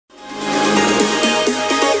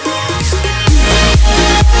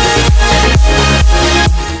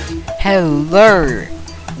Hello!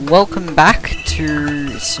 Welcome back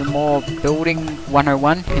to some more Building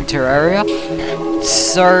 101 in Terraria.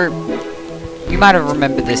 So, you might have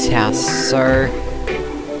remembered this house. So,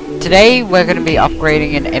 today we're going to be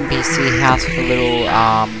upgrading an NPC house for little,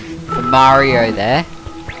 for Mario there.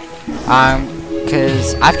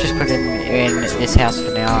 Because I've just put him in this house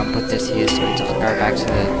for now and put this here so he doesn't go back to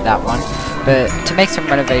that one. But to make some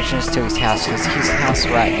renovations to his house, because his house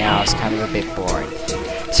right now is kind of a bit boring.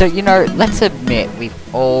 So, you know, let's admit we've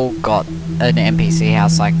all got an NPC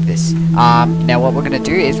house like this. Now what we're gonna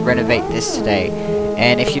do is renovate this today.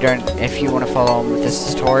 And if you want to follow on with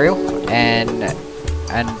this tutorial and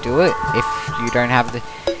do it, if you don't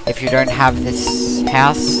have this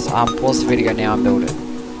house, pause the video now and build it.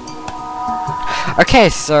 Okay,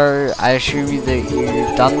 so I assume that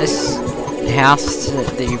you've done this house,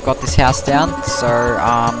 that you've got this house down. So,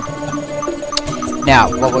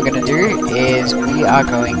 now, what we're going to do is we are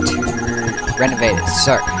going to renovate it.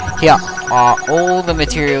 So, here are all the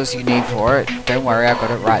materials you need for it. Don't worry, I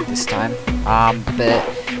got it right this time.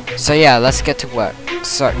 So yeah, let's get to work.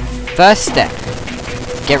 So, first step,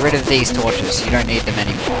 get rid of these torches. You don't need them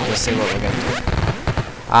anymore. You'll see what we're going to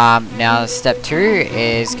do. Now, step 2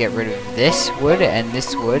 is get rid of this wood and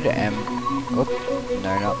this wood and... Oop,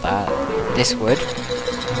 no, not that. This wood.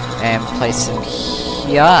 And place them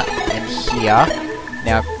here and here.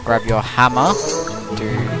 Now grab your hammer and do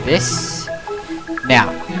this.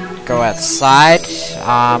 Now go outside,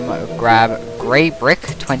 grab grey brick,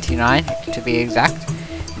 29 to be exact.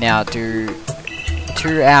 Now do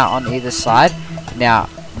 2 out on either side. Now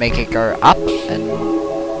make it go up and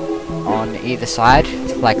on either side,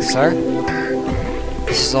 like so.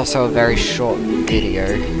 This is also a very short video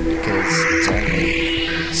because it's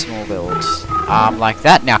only small builds. Like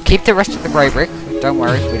that. Now keep the rest of the grey brick. Don't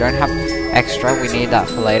worry, we don't have extra, we need that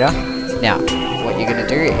for later. Now, what you're gonna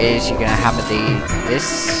do is you're gonna hammer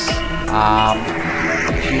this.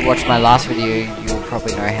 If you watched my last video, you'll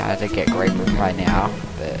probably know how to get grey brick right now.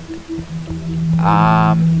 But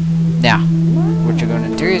now, what you're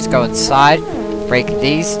gonna do is go inside, break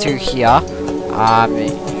these 2 here.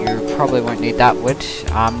 You probably won't need that wood.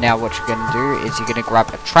 Now, what you're gonna do is you're gonna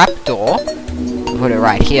grab a trapdoor and put it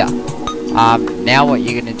right here. Now what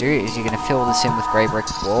you're gonna do is you're gonna fill this in with grey brick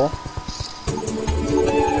wall.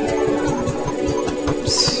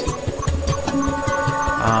 Oops.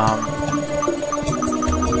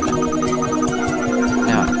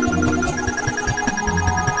 No.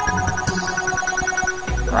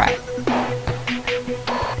 Right.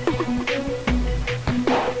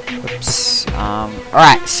 Oops.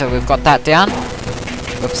 Alright, so we've got that down.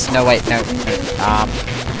 Oops, no wait, no.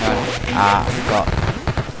 I forgot.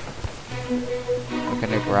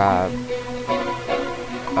 Gonna grab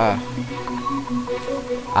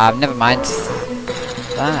never mind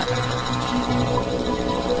that.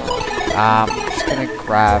 Just gonna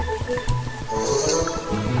grab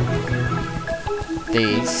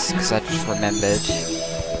these because I just remembered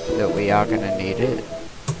that we are gonna need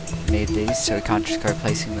these, so we can't just go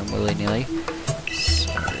placing them willy-nilly.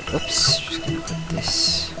 So, oops, just gonna put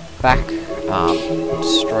this back,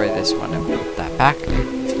 destroy this one and put that back.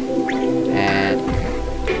 And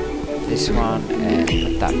this one and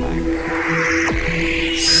put that back.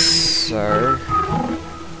 So,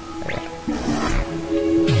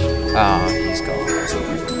 he's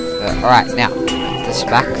gone. Alright, now put this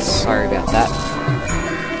back. Sorry about that.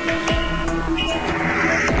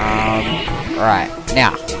 Alright,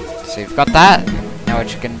 now, so you've got that. Now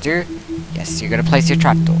what you're gonna do? Yes, you're gonna place your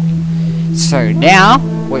trapdoor. So now,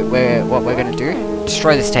 what we're gonna do?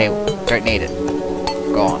 Destroy this table. Don't need it.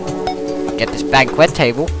 Gone. Get this banquet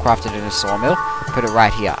table, crafted in a sawmill, put it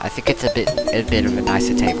right here. I think it's a bit of a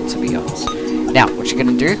nicer table, to be honest. Now, what you're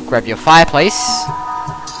gonna do, grab your fireplace,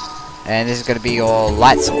 and this is gonna be your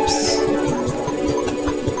light source.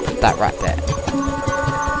 Put that right there.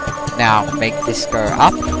 Now, make this go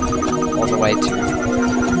up, all the way to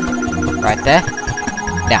right there.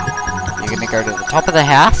 Now, you're gonna go to the top of the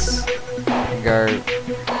house, and go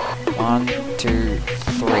 1, 2,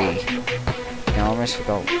 3. I almost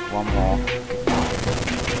forgot one more.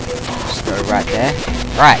 Just go right there.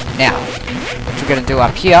 Right, now, what you're going to do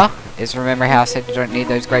up here is, remember how I said you don't need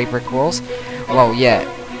those grey brick walls? Well, yeah,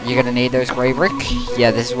 you're going to need those grey brick.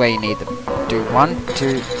 Yeah, this is where you need them. Do 1,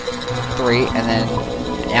 2, 3, and then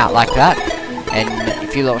out like that. And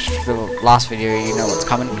if you watched the last video, you know what's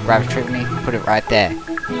coming. Grab a chimney, put it right there.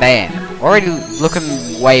 Bam. Already looking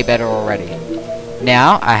way better already.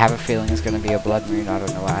 Now, I have a feeling it's going to be a blood moon. I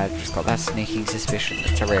don't know why. I just got that sneaking suspicion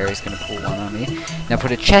that Terraria is going to pull one on me. Now,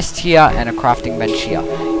 put a chest here and a crafting bench here.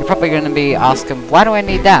 You're probably going to be asking, why do I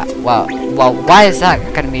need that? Well, why is that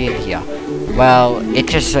going to be in here? Well, it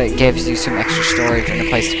just gives you some extra storage and a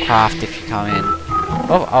place to craft if you come in.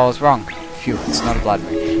 Oh, I was wrong. Phew, it's not a blood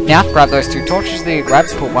moon. Now, grab those 2 torches that you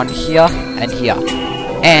grabbed, put one here and here.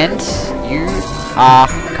 And you are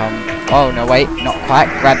oh, no, wait, not quite.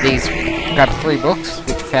 Grab 3 books,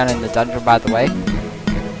 which I found in the dungeon, by the way.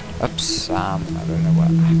 Oops, I don't know what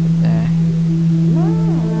happened there.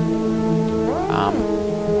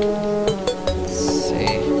 Let's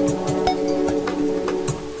see.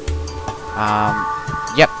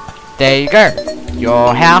 Yep, there you go.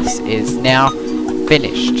 Your house is now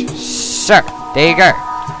finished. So, there you go.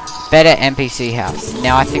 Better NPC house.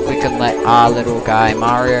 Now I think we can let our little guy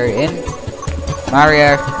Mario in.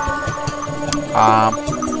 Mario.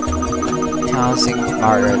 Housing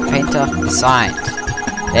Mario the Painter assigned.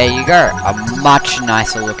 There you go. A much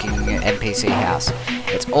nicer looking NPC house.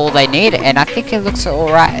 It's all they need, and I think it looks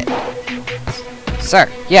alright. So,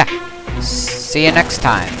 yeah. See you next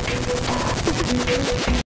time.